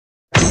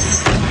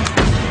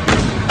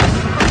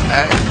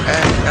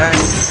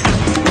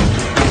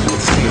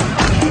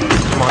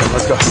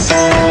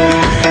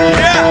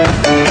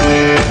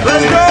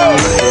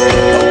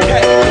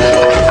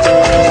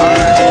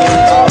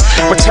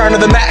return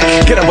to the Mac.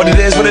 Get up what it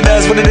is, what it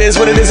does, what it is,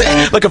 what it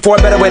isn't. Looking for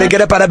a better way to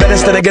get up out of bed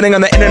instead of getting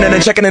on the internet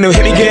and checking a new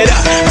hit. Me get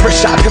up,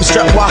 first shot, come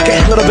strut walking.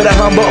 A little bit of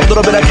humble, a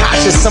little bit of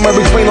cautious. Somewhere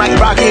between like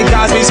Rocky and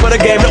Cosby's for the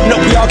game.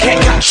 Nope, we all can't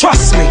cut.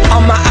 Trust me,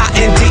 on my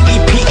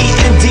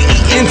INDEPENDENT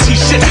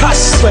shit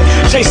hustling.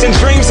 Chasing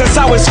dreams since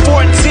I was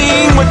 14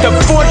 with the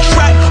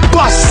 4-track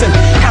bustin'.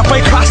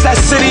 Halfway across that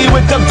city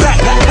with the back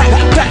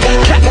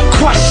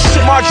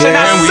question. Marching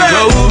Can we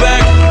go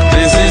back?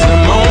 This is the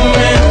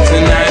moment.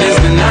 Tonight is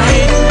the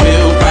night.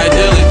 We'll fight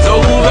till it's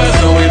over.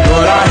 So we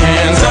put our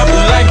hands up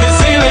like the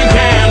ceiling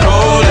can't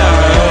hold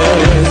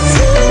us.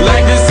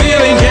 Like the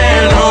ceiling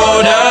can't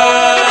hold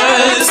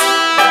us.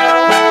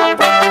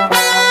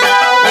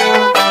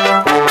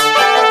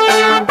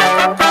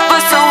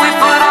 But so we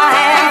put our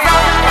hands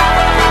up.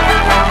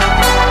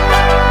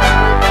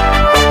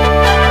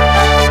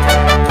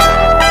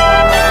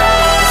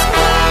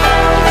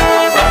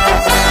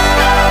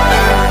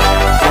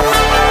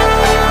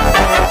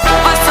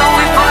 But so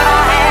we put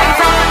our hands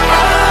up.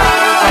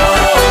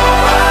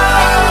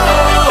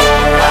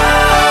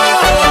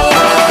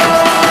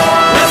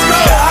 Let's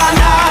go.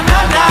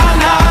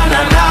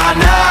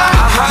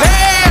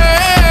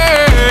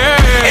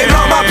 And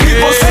all my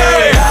people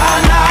say,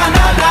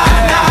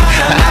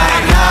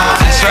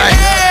 that's right.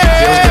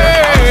 Feels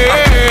good.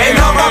 And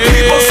all my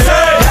people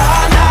say,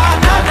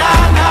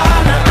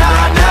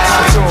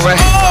 that's all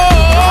right.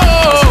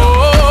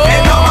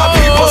 And all my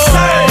people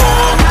say,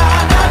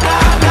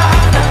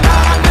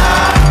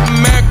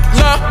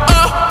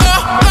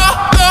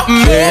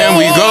 Can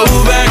we go